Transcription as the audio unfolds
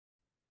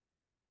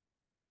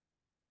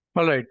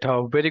All right.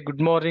 Very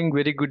good morning,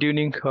 very good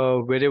evening,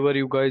 wherever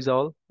you guys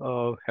all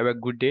have a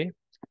good day.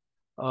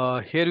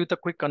 Here with a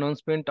quick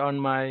announcement on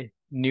my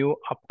new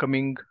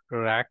upcoming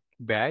RAC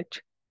batch.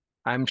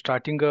 I'm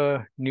starting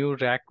a new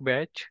RAC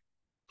batch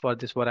for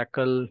this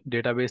Oracle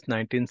Database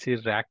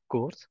 19C RAC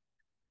course.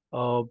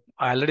 I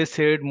already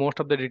shared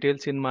most of the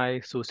details in my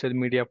social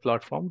media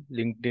platform,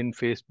 LinkedIn,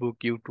 Facebook,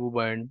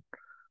 YouTube, and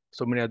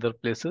so many other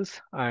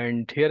places.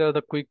 And here are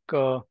the quick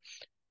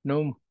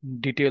know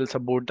details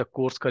about the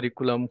course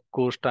curriculum,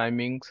 course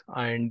timings,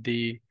 and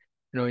the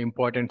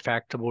important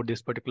facts about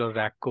this particular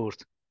RAC course.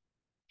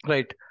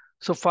 Right.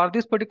 So for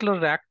this particular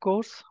RAC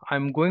course,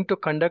 I'm going to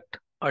conduct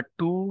a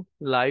two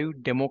live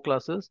demo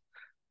classes,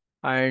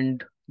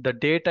 and the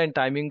date and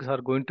timings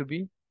are going to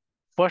be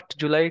 1st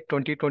July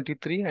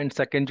 2023 and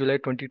 2nd July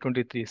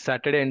 2023,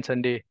 Saturday and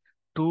Sunday,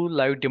 two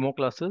live demo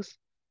classes,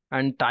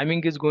 and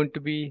timing is going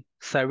to be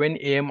 7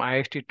 a.m.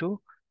 IST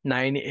to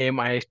 9 a.m.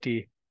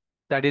 IST.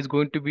 That is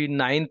going to be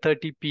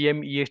 9:30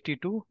 p.m.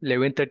 EST to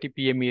 11:30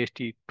 p.m.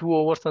 EST. 2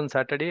 hours on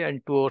Saturday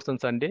and 2 hours on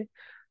Sunday,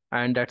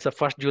 and that's the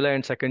 1st July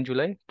and 2nd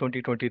July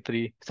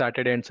 2023,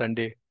 Saturday and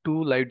Sunday,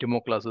 two live demo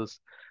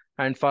classes.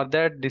 And for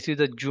that, this is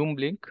a Zoom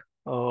link.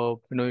 You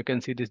can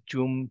see this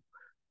Zoom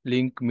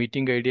link,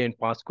 meeting ID, and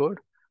passcode.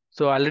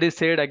 So I already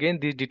said again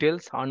these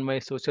details on my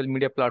social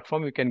media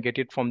platform. You can get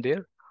it from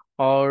there,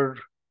 or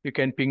you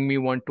can ping me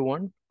one to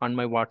one on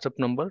my WhatsApp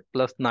number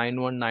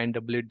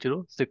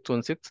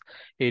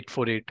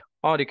 +919880616848,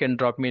 or you can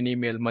drop me an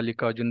email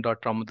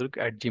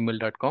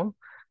mallikarjun.ramadurg@gmail.com.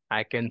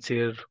 I can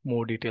share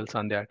more details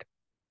on that.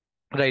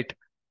 Right.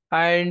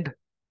 And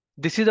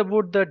this is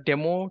about the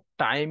demo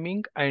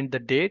timing and the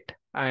date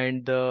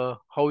and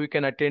how you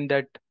can attend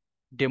that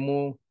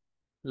demo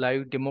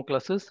live demo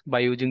classes by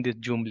using this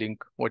Zoom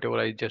link, whatever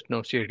I just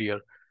now shared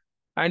here.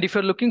 And if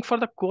you're looking for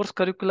the course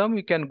curriculum,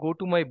 you can go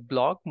to my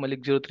blog,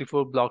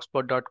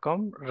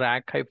 malik034blogspot.com,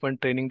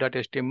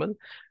 rac-training.html.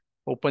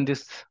 Open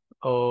this,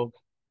 the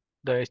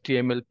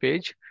HTML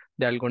page.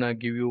 They're gonna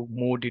give you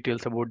more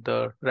details about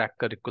the RAC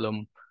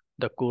curriculum,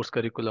 the course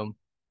curriculum.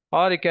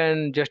 Or you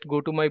can just go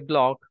to my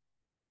blog,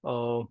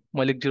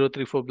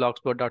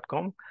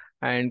 malik034blogspot.com,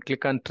 and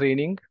click on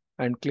training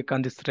and click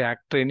on this RAC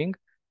training,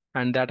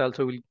 and that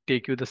also will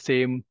take you the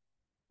same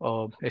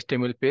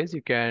HTML page.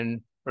 You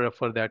can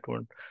refer that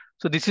one.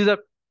 So this is a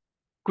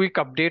quick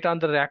update on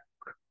the RAC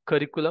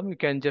curriculum. You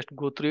can just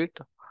go through it.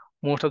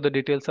 Most of the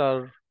details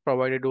are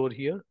provided over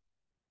here.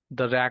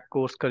 The RAC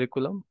course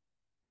curriculum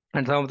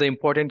and some of the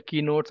important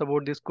keynotes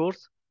about this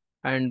course,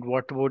 and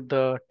what about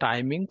the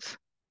timings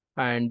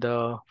and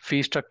the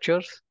fee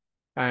structures,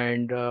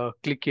 and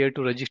click here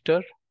to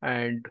register,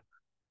 and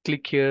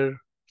click here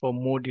for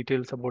more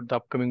details about the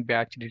upcoming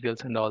batch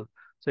details and all.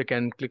 So you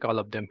can click all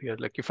of them here.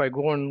 Like if I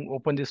go and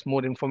open this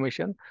more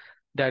information,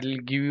 that will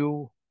give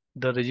you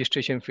the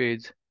registration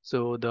phase.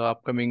 So the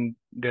upcoming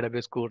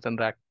database course and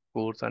RAC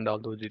course and all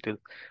those details.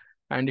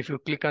 And if you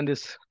click on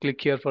this,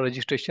 click here for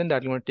registration,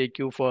 that will take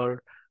you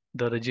for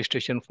the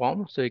registration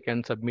form. So you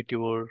can submit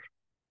your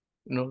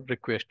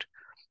request.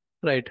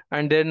 Right.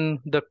 And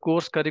then the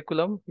course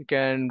curriculum, you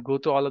can go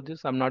to all of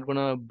this. I'm not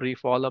gonna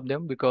brief all of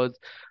them because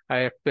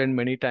I explained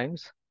many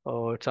times.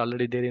 It's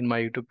already there in my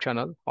YouTube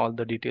channel, all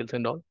the details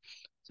and all.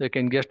 So you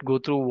can just go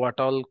through what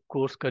all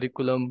course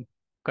curriculum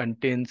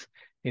contains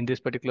in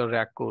this particular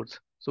RAC course.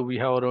 So we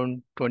have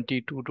around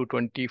 22 to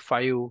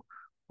 25,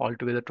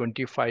 altogether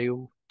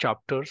 25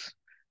 chapters,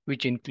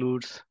 which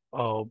includes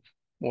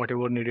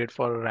whatever needed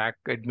for RAC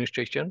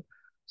administration.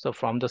 So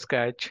from the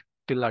scratch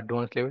till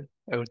advanced level,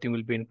 everything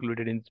will be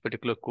included in this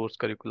particular course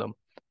curriculum.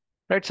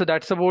 Right, so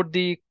that's about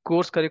the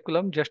course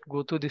curriculum. Just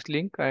go to this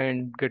link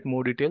and get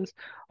more details.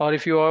 Or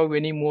if you have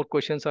any more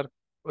questions or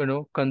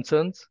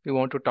concerns, you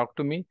want to talk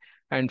to me,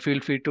 and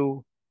feel free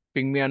to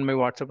ping me on my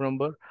WhatsApp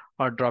number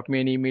or drop me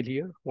an email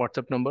here.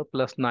 WhatsApp number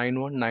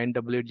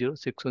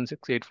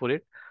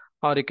 +919880616848,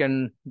 or you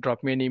can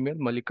drop me an email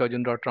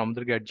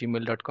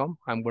mallikarjun.ramadurg@gmail.com.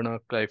 I'm gonna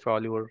clarify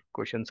all your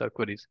questions or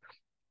queries.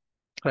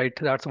 Right,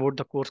 that's about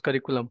the course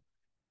curriculum.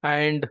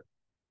 And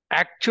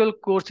actual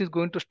course is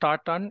going to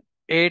start on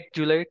 8th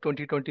July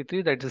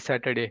 2023. That's a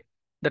Saturday.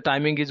 The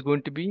timing is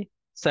going to be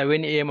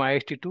 7 a.m.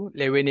 IST to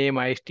 11 a.m.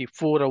 IST,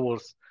 4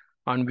 hours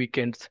on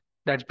weekends.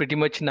 That's pretty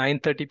much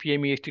 9:30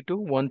 p.m. EST to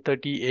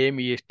 1:30 a.m.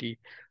 EST.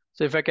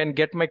 So if I can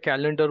get my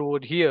calendar over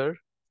here,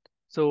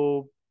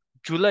 so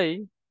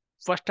July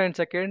 1st and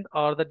 2nd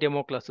are the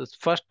demo classes.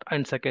 1st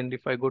and 2nd,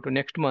 if I go to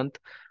next month,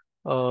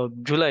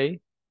 July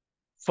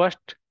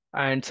 1st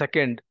and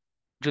 2nd,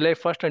 July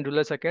 1st and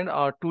July 2nd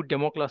are two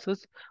demo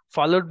classes,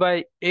 followed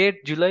by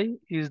 8th July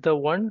is the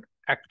one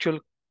actual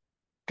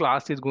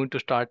class is going to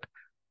start,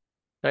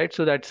 right?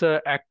 So that's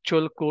a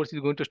actual course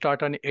is going to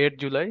start on 8th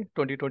July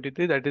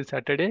 2023. That is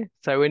Saturday,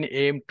 7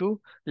 a.m.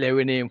 to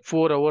 11 a.m.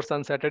 4 hours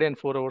on Saturday and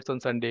 4 hours on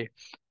Sunday.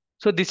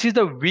 So this is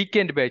the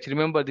weekend batch.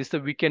 Remember, this is the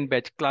weekend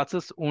batch.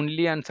 Classes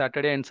only on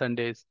Saturday and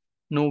Sundays.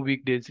 No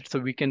weekdays. It's a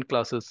weekend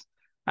classes.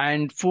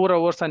 And 4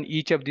 hours on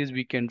each of these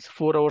weekends.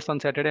 4 hours on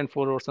Saturday and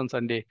 4 hours on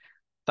Sunday.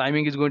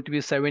 Timing is going to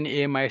be 7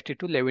 a.m. IST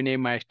to 11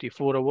 a.m. IST.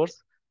 4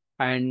 hours.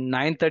 and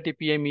 9:30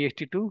 p.m.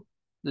 EST to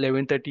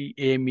 11:30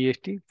 a.m.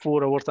 EST,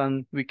 4 hours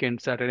on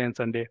weekend, Saturday and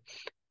Sunday.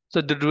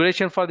 So the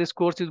duration for this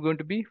course is going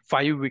to be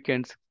 5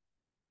 weekends.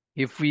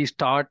 If we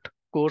start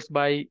course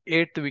by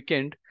 8th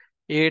weekend,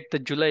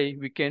 8th July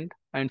weekend,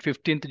 and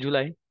 15th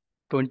July,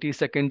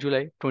 22nd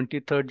July,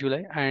 23rd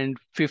July, and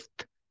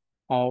 5th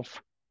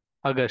of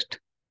August,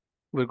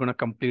 we're going to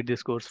complete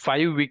this course.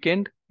 5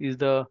 weekend is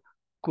the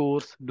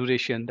course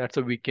duration. That's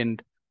a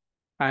weekend.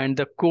 And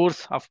the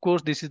course, of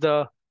course, this is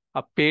a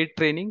paid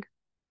training.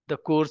 The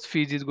course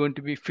fees is going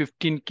to be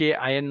 15K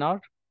INR,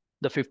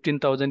 the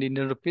 15,000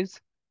 Indian rupees,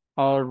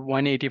 or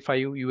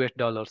 185 US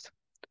dollars.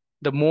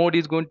 The mode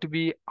is going to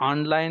be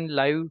online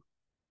live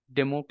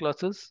demo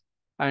classes,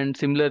 and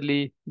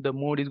similarly, the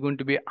mode is going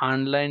to be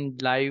online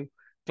live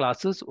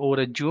classes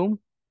over a Zoom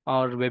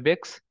or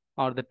WebEx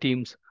or the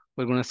Teams.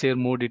 We're going to share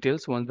more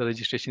details once the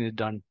registration is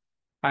done.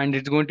 And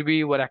it's going to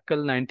be Oracle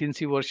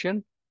 19C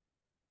version.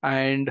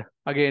 And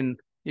again,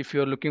 if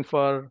you're looking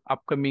for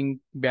upcoming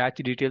batch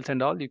details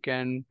and all, you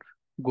can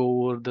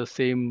go over the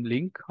same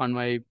link on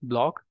my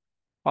blog,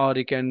 or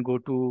you can go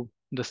to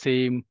the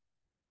same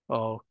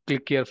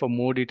click here for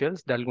more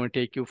details. That's going to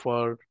take you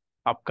for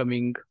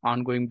upcoming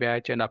ongoing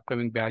batch and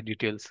upcoming batch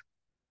details.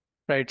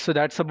 Right. So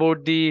that's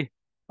about the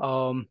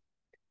um,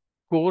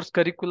 course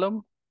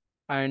curriculum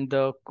and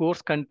the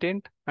course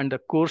content and the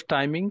course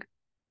timing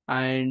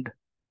and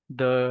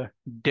the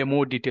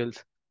demo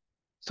details.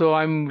 So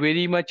I'm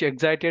very much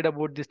excited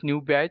about this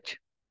new batch.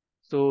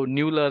 So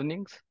new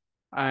learnings,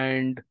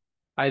 and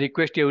I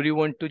request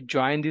everyone to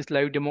join these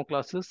live demo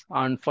classes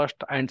on 1st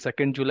and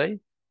 2nd July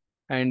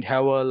and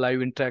have a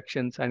live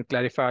interactions and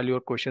clarify all your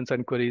questions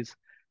and queries.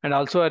 And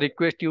also I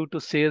request you to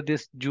share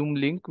this Zoom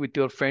link with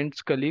your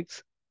friends,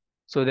 colleagues,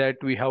 so that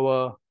we have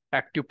a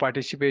active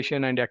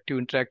participation and active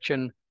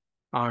interaction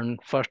on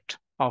 1st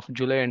of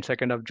July and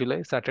 2nd of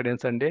July, Saturday and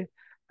Sunday,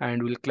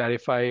 and we'll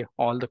clarify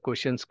all the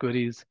questions,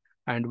 queries,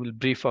 and we'll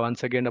brief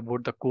once again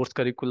about the course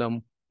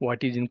curriculum,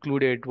 what is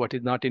included, what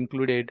is not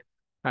included,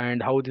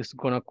 and how this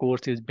gonna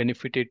course is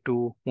benefited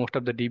to most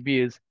of the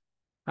DBAs.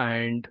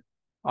 And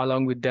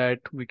along with that,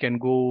 we can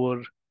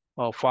go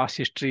over fast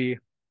history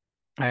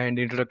and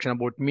introduction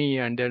about me,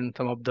 and then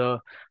some of the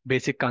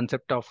basic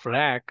concept of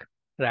RAC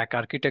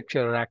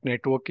architecture, RAC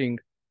networking,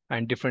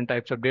 and different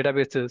types of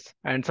databases,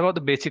 and some of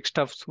the basic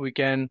stuffs we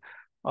can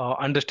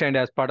understand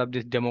as part of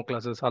this demo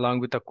classes, along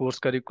with the course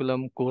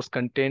curriculum, course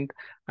content,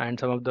 and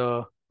some of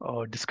the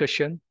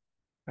discussion,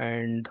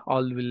 and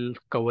all will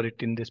cover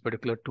it in this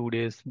particular 2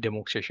 days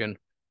demo session.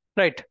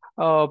 Right.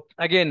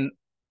 Again,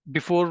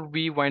 before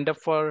we wind up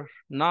for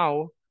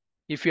now,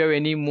 if you have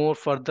any more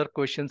further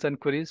questions and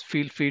queries,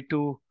 feel free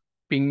to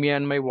ping me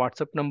on my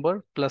WhatsApp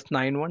number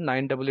 +91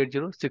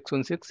 9880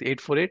 616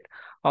 848,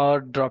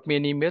 or drop me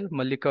an email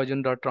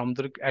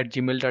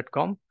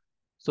mallikarjun.ramadurg@gmail.com,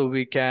 so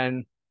we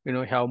can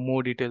have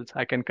more details.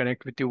 I can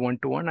connect with you one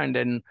to one, and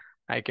then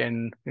I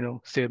can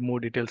share more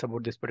details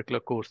about this particular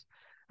course.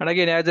 And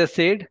again, as I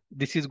said,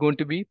 this is going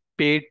to be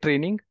paid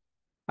training,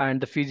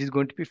 and the fees is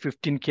going to be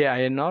 15K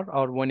INR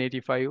or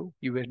 185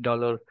 US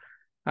dollar.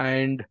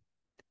 And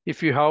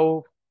if you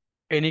have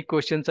any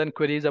questions and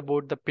queries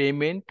about the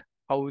payment,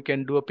 how we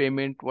can do a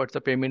payment, what's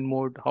the payment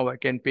mode, how I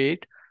can pay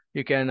it,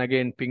 you can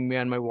again ping me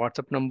on my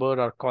WhatsApp number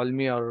or call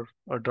me, or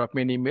drop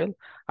me an email.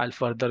 I'll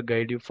further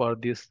guide you for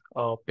this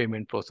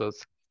payment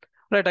process.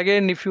 Right.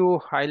 Again, if you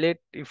highlight,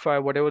 if I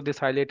whatever this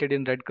highlighted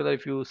in red color,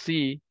 if you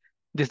see,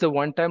 this is the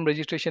one-time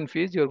registration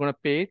fees. You're going to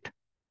pay it,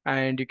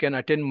 and you can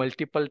attend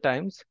multiple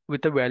times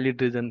with a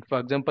valid reason. For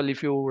example,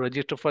 if you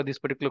register for this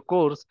particular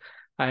course,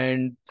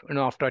 and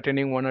after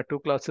attending one or two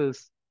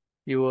classes,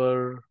 you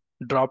were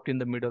dropped in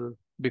the middle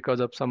because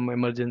of some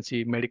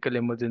emergency, medical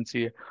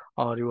emergency,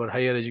 or your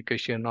higher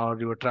education, or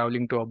you were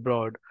traveling to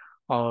abroad,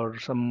 or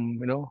some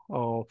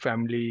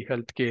family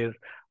health care,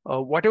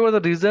 whatever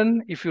the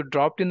reason, if you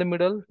dropped in the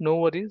middle, no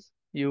worries.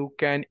 You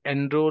can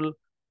enroll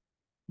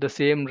the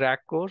same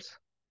RAC course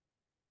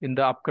in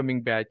the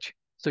upcoming batch.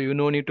 So you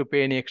no need to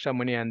pay any extra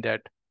money on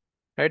that.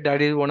 Right?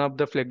 That is one of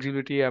the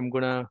flexibility I'm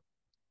gonna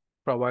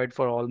provide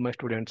for all my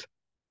students.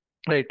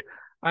 Right.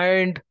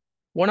 And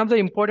one of the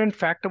important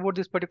fact about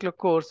this particular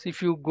course,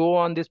 if you go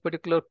on this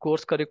particular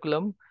course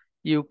curriculum,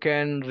 you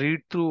can read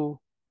through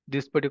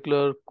this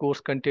particular course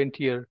content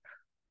here,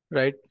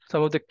 right?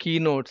 Some of the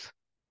keynotes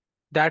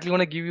that will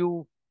gonna give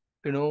you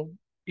you know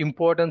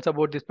importance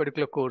about this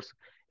particular course.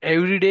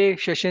 Every day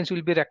sessions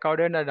will be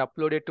recorded and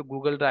uploaded to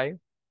Google Drive,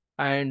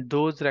 and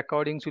those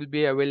recordings will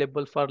be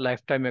available for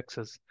lifetime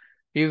access.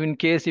 If in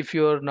case if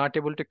you're not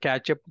able to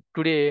catch up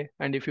today,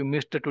 and if you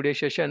missed the today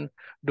session,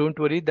 don't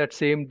worry, that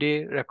same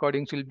day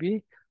recordings will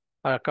be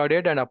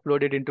recorded and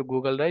uploaded into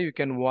Google Drive. You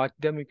can watch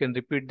them, you can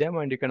repeat them,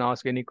 and you can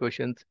ask any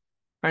questions.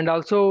 And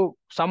also,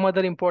 some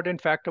other important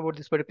fact about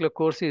this particular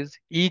course is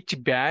each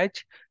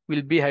batch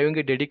will be having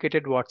a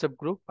dedicated WhatsApp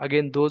group.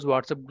 Again, those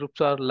WhatsApp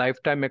groups are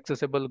lifetime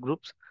accessible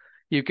groups.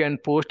 You can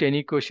post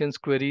any questions,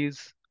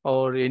 queries,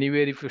 or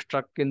anywhere if you're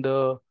stuck in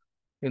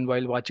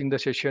while watching the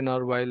session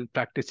or while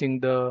practicing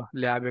the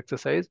lab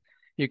exercise.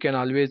 you can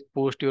always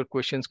post your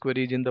questions,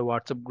 queries in the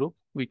WhatsApp group.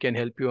 We can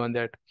help you on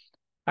that.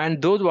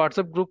 And those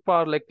WhatsApp group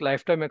are like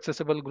lifetime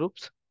accessible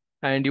groups.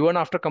 And even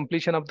after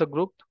completion of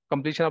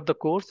the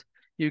course,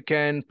 you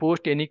can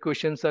post any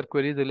questions or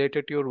queries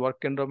related to your work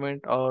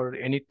environment or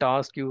any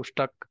task you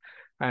stuck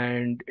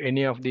and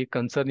any of the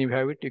concern you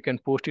have it, you can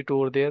post it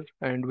over there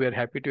and we are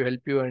happy to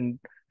help you and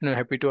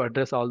happy to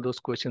address all those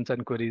questions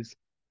and queries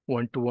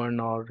one to one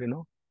or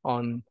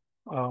on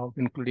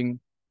including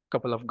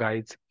couple of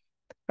guides.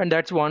 And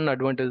that's one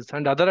advantage.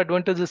 And other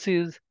advantages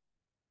is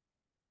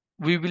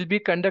we will be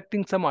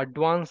conducting some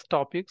advanced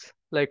topics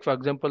like for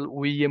example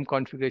OEM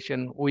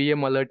configuration,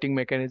 OEM alerting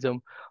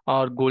mechanism,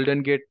 or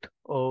golden gate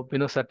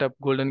setup,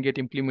 golden gate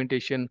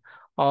implementation,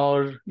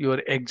 or your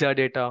exa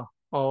data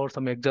or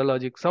some exa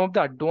logic. Some of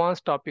the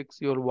advanced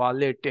topics, your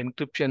wallet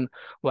encryption,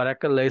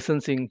 Oracle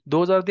licensing,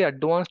 those are the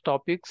advanced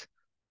topics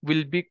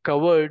will be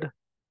covered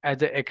as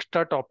the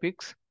extra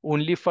topics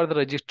only for the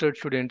registered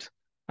students,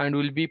 and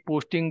we'll be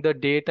posting the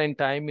date and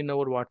time in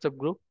our WhatsApp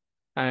group,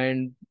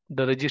 and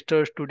the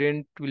registered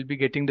student will be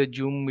getting the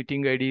Zoom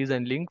meeting IDs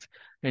and links,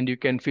 and you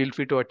can feel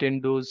free to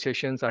attend those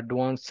sessions,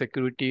 advanced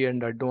security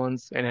and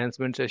advanced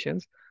enhancement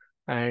sessions,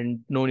 and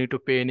no need to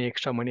pay any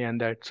extra money on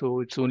that. So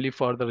it's only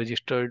for the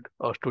registered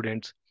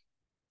students.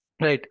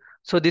 Right.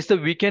 So this is the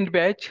weekend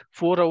batch,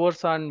 4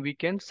 hours on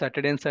weekend,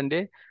 Saturday and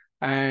Sunday.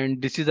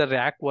 And this is a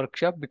RAC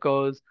workshop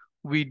because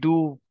we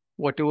do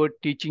whatever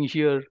teaching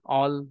here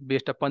all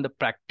based upon the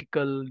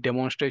practical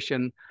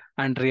demonstration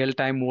and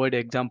real-time word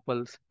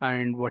examples,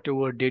 and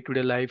whatever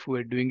day-to-day life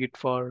we're doing it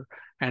for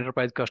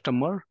enterprise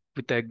customer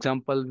with the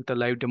example, with a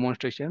live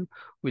demonstration,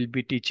 we'll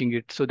be teaching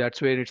it. So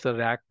that's where it's a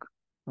RAC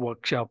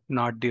workshop,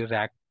 not the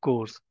RAC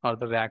course or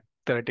the RAC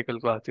theoretical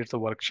class. It's a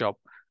workshop,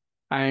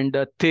 and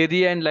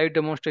theory and live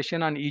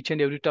demonstration on each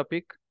and every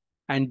topic.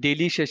 And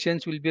daily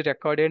sessions will be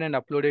recorded and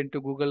uploaded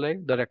into Google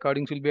Drive. The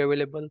recordings will be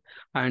available,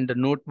 and the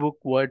notebook,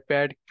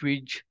 WordPad,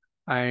 quiz,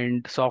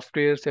 and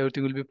softwares,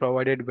 everything will be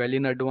provided well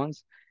in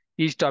advance.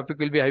 Each topic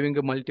will be having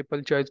a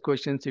multiple choice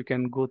questions. You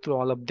can go through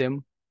all of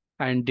them,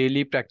 and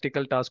daily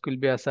practical task will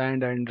be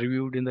assigned and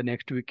reviewed in the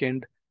next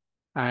weekend.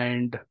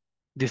 And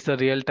this is a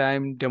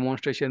real-time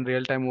demonstration,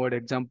 real-time word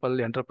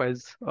example,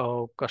 enterprise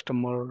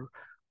customer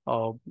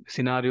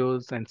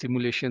scenarios and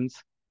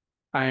simulations.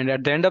 And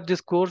at the end of this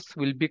course,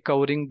 we'll be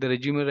covering the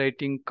resume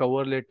writing,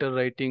 cover letter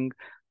writing,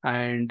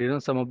 and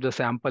some of the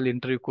sample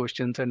interview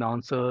questions and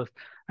answers.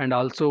 And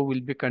also we'll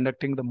be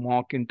conducting the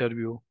mock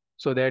interview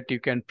so that you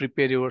can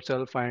prepare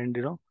yourself and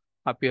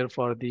appear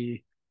for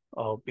the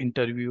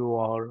interview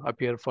or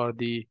appear for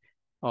the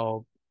uh,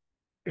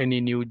 any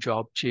new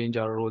job change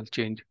or role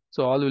change.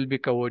 So all will be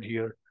covered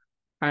here.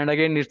 And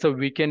again, it's a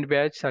weekend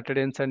batch,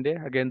 Saturday and Sunday.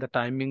 Again, the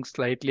timing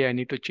slightly I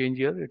need to change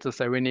here. It's a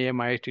 7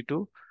 a.m. IST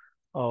to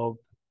uh,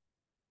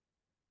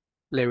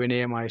 11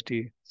 a.m. IST.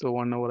 So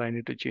 1 hour I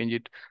need to change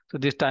it. So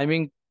this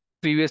timing,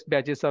 previous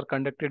batches are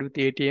conducted with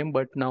 8 a.m.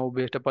 But now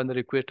based upon the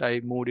request,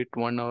 I moved it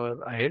 1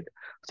 hour ahead.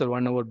 So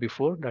 1 hour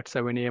before, that's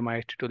 7 a.m.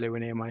 IST to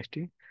 11 a.m.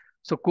 IST.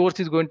 So course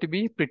is going to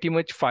be pretty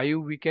much 5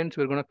 weekends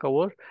we're going to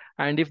cover.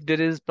 And if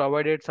there is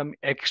provided some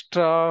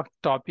extra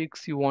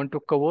topics you want to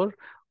cover,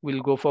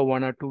 we'll go for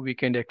 1 or 2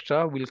 weekend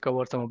extra. We'll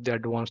cover some of the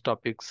advanced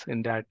topics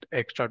in that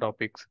extra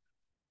topics.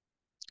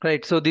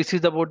 Right, so this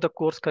is about the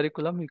course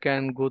curriculum. You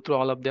can go through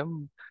all of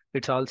them.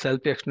 It's all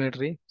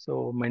self-explanatory,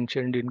 so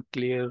mentioned in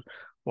clear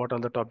what all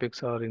the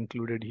topics are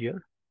included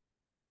here.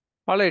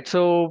 All right,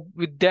 so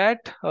with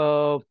that,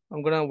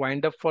 I'm gonna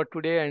wind up for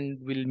today, and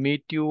we'll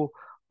meet you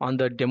on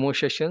the demo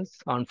sessions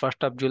on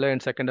 1st of July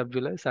and 2nd of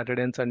July,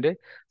 Saturday and Sunday,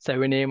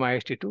 7 a.m.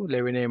 IST to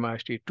 11 a.m.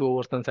 IST, 2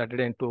 hours on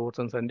Saturday and 2 hours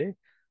on Sunday,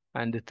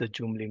 and it's the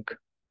Zoom link.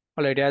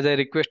 All right, as I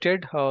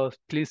requested,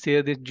 please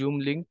share this Zoom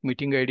link,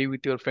 meeting ID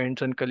with your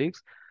friends and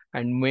colleagues,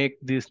 and make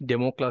these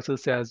demo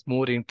classes as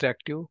more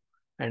interactive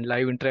and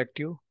live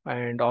interactive,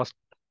 and ask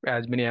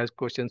as many as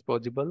questions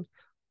possible.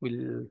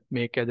 We'll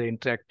make as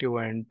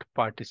interactive and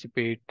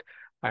participate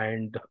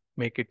and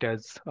make it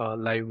as a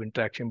live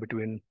interaction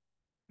between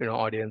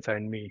audience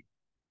and me.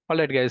 All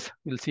right, guys,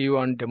 we'll see you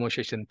on demo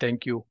session.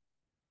 Thank you.